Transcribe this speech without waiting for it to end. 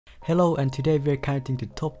Hello, and today we're counting the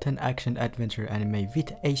top 10 action adventure anime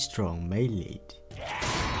with a strong male lead.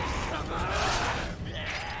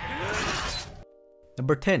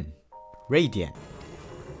 Number 10. Radiant.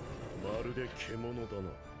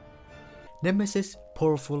 Nemesis,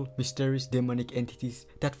 powerful, mysterious demonic entities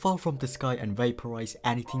that fall from the sky and vaporize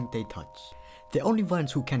anything they touch. The only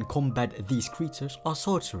ones who can combat these creatures are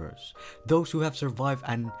sorcerers, those who have survived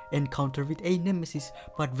an encounter with a nemesis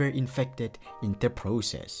but were infected in the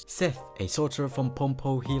process. Seth, a sorcerer from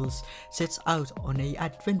Pompo Hills, sets out on an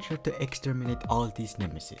adventure to exterminate all these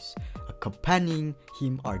nemesis. Accompanying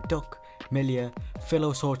him are Doc, Melia,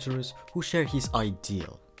 fellow sorcerers who share his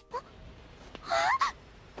ideal.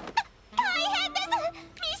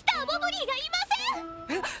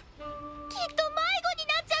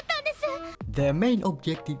 Their main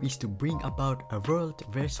objective is to bring about a world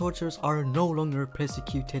where soldiers are no longer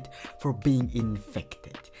persecuted for being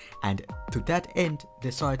infected, and to that end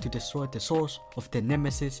they try to destroy the source of the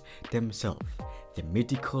nemesis themselves, the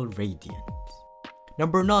mythical Radiant.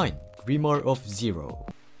 Number 9. Grimoire of Zero.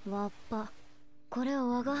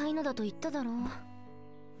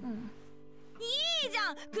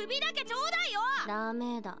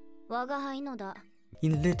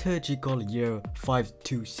 In liturgical year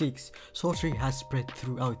 526, sorcery has spread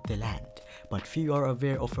throughout the land, but few are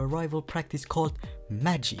aware of a rival practice called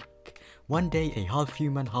magic. One day, a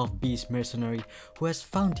half-human, half-beast mercenary who has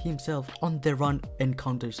found himself on the run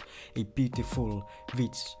encounters a beautiful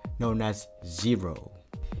witch known as Zero.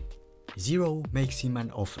 Zero makes him an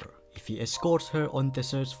offer. If he escorts her on the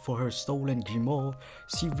search for her stolen grimoire,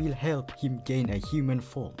 she will help him gain a human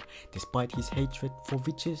form. Despite his hatred for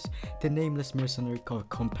witches, the nameless mercenary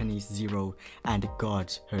accompanies Zero and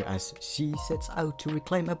guards her as she sets out to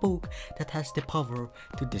reclaim a book that has the power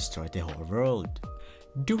to destroy the whole world.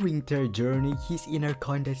 During their journey, his inner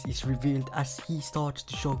kindness is revealed as he starts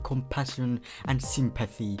to show compassion and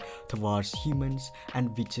sympathy towards humans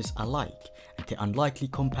and witches alike, and the unlikely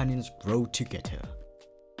companions grow together.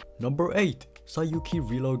 Number 8. Sayuki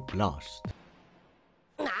Reload Blast.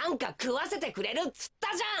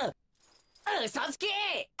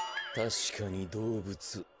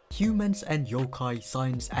 Humans and yokai,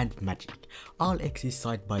 science and magic all exist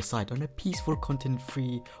side by side on a peaceful continent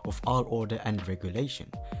free of all order and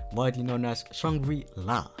regulation, widely known as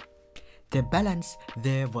Shangri-La. The balance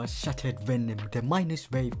there was shattered when the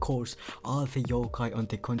minus wave caused all the yokai on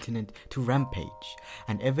the continent to rampage,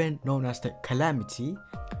 an event known as the Calamity.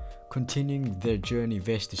 Continuing their journey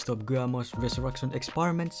west to stop Guamo's resurrection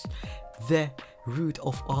experiments, the root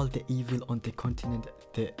of all the evil on the continent,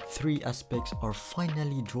 the three aspects are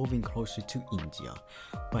finally drawing closer to India.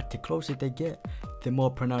 But the closer they get, the more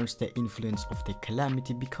pronounced the influence of the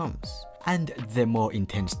Calamity becomes, and the more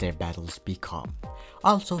intense their battles become.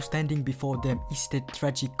 Also standing before them is the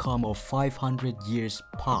tragic calm of 500 years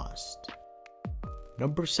past.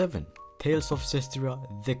 Number 7. Tales of Cestria,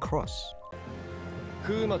 The Cross.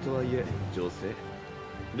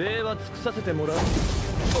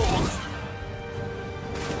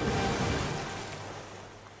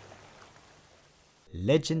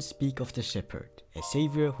 Legends speak of the Shepherd, a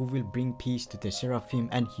savior who will bring peace to the seraphim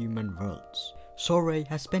and human worlds. Sorey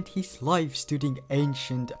has spent his life studying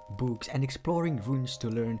ancient books and exploring ruins to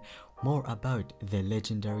learn more about the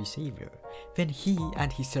legendary savior. When he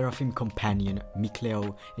and his seraphim companion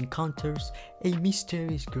Mikleo encounters a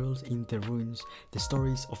mysterious girl in the ruins, the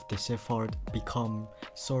stories of the Shepherd become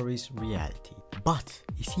Sorey's reality. But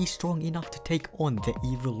is he strong enough to take on the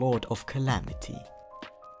evil Lord of Calamity?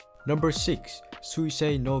 Number 6.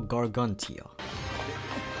 Suisei no Gargantia.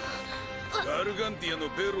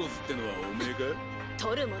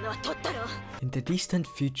 In the distant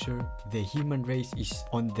future, the human race is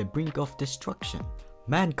on the brink of destruction.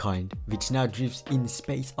 Mankind, which now drifts in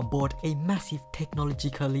space aboard a massive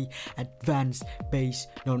technologically advanced base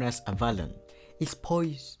known as Avalon, is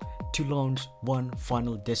poised to launch one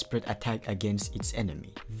final desperate attack against its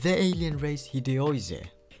enemy, the alien race Hideoise.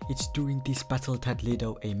 It's during this battle that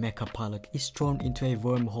Lido, a mecha pilot, is thrown into a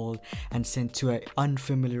wormhole and sent to an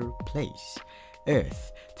unfamiliar place.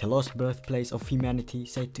 Earth, the lost birthplace of humanity,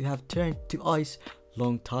 said to have turned to ice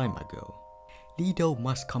long time ago. Lido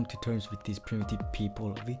must come to terms with these primitive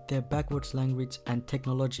people with their backwards language and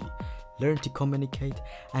technology, learn to communicate,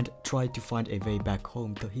 and try to find a way back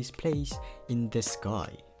home to his place in the sky.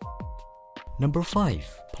 Number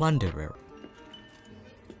 5. Plunderer.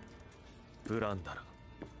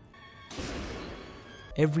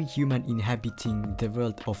 Every human inhabiting the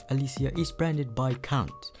world of Alicia is branded by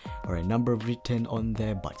count, or a number written on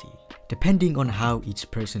their body. Depending on how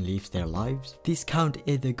each person lives their lives, this count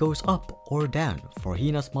either goes up or down. For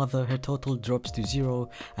Hina's mother, her total drops to 0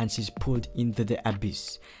 and she's pulled into the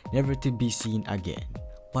abyss, never to be seen again.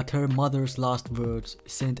 But her mother's last words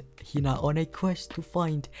sent Hina on a quest to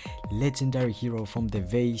find legendary hero from the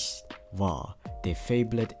vase var, the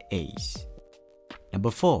fabled ace.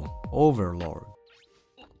 Number 4. Overlord.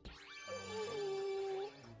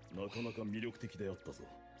 なかなか魅力的であったぞ、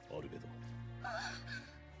アルベド。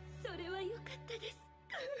それは良かったです。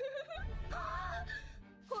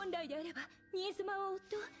本来であれば新妻を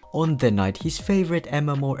夫。On the night, his favorite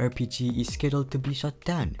MMORPG is scheduled to be shut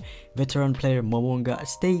down. Veteran player Momonga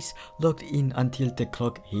stays logged in until the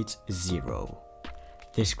clock hits 0.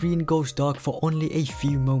 The screen goes dark for only a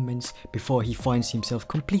few moments before he finds himself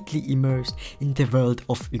completely immersed in the world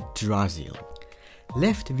of Yggdrasil.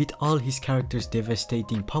 Left with all his characters'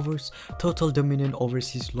 devastating powers, total dominion over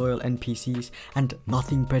his loyal NPCs, and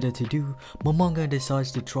nothing better to do, Momonga decides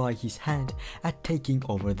to try his hand at taking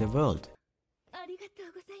over the world. ありがと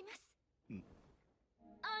うございます。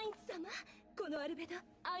アイン様、このアルベド、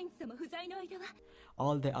アイン様不在の間は。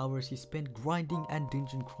All the hours he spent grinding and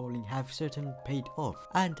dungeon crawling have certainly paid off,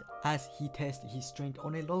 and as he tests his strength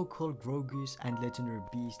on a local Grogus and legendary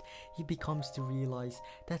beast, he becomes to realize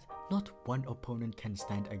that not one opponent can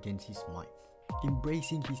stand against his might.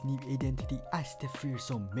 Embracing his new identity as the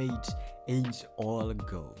fearsome mage ends all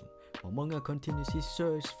gone. Momonga continues his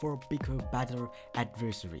search for bigger, better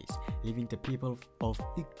adversaries, leaving the people of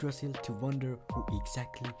Yggdrasil to wonder who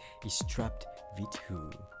exactly is trapped with who.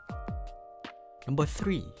 Number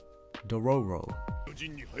 3. Dororo.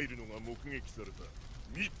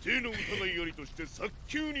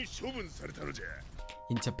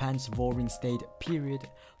 In Japan's Warring State period,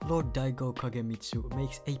 Lord Daigo Kagemitsu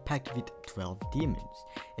makes a pact with 12 demons,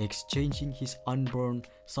 exchanging his unborn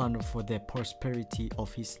son for the prosperity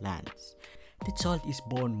of his lands. The child is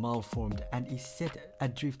born malformed and is set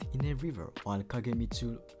adrift in a river, while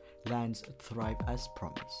Kagemitsu lands thrive as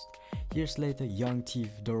promised. Years later, young thief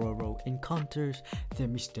Dororo encounters the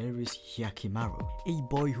mysterious Hyakimaru, a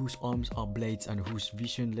boy whose arms are blades and whose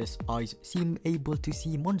visionless eyes seem able to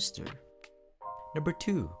see monsters. Number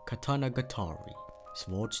 2. Katana Gatari.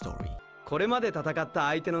 Sword Story. これまで戦った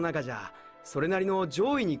相手の中じゃ、それなりの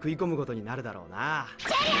上位に食い込むことになるだろうな。っ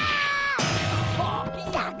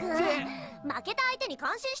たく、負けた相手に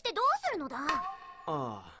感心してどうするのだ。あ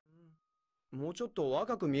あ、もうちょっと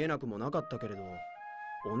若く見えなくもなかったけれど、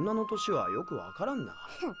女の年はよくわからんな。まあ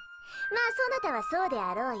そなたはそうで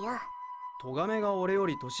あろうよ。咎めが俺よ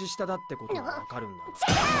り年下だってことはわかるんだ。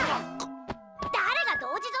誰が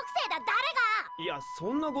同時属性だ、誰が。いや、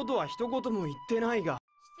そんなことは一言も言ってないが。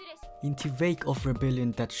In the wake of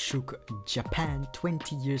rebellion that shook Japan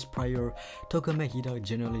 20 years prior, Togamehida,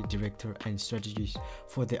 general director and strategist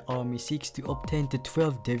for the army, seeks to obtain the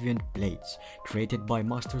 12 deviant blades created by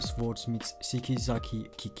master swordsmith Shikizaki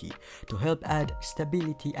Kiki to help add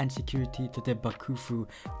stability and security to the Bakufu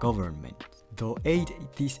government. To aid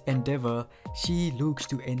this endeavor, she looks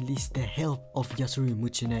to enlist the help of Yasuri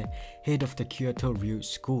Muchine, head of the Kyoto Ryu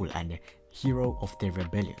School and hero of the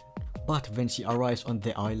rebellion. But when she arrives on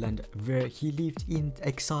the island where he lived in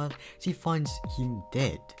exile, she finds him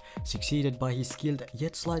dead, succeeded by his skilled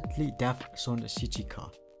yet slightly deaf son Shichika.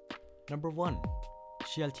 Number 1.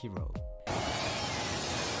 Shield Hero.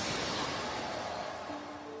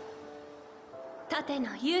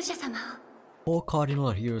 Four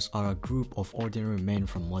cardinal heroes are a group of ordinary men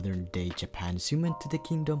from modern-day Japan summoned to the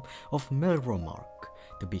kingdom of Melromark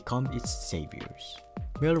to become its saviors.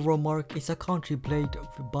 Melromark is a country plagued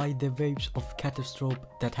by the waves of catastrophe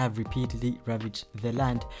that have repeatedly ravaged the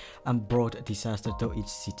land and brought disaster to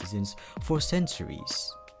its citizens for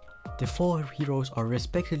centuries. The four heroes are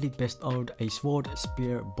respectively bestowed a sword,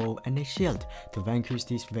 spear, bow, and a shield to vanquish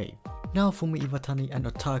this wave. Now Naofumi Iwatani, an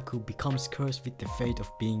otaku, becomes cursed with the fate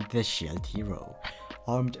of being the shield hero.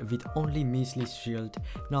 Armed with only measly shield,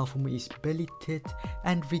 Naofumi is belittled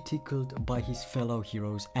and ridiculed by his fellow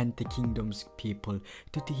heroes and the kingdom's people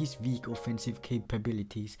due to his weak offensive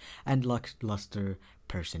capabilities and lackluster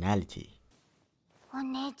personality. お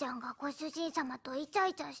姉ちゃんがご主人様とイチャ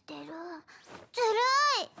イチャしてる。ずる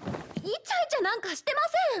い。イチャイチャなんかしてま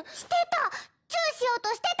せん。してた。チューしようと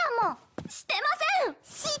してたもん。してません。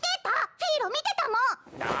してた。フィーロ見てた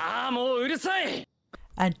もん。ああ、もううるさい。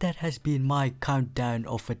 And that has been my countdown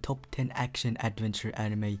of a top 10 action adventure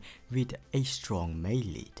anime with a strong male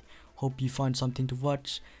lead. Hope you find something to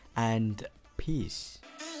watch and peace.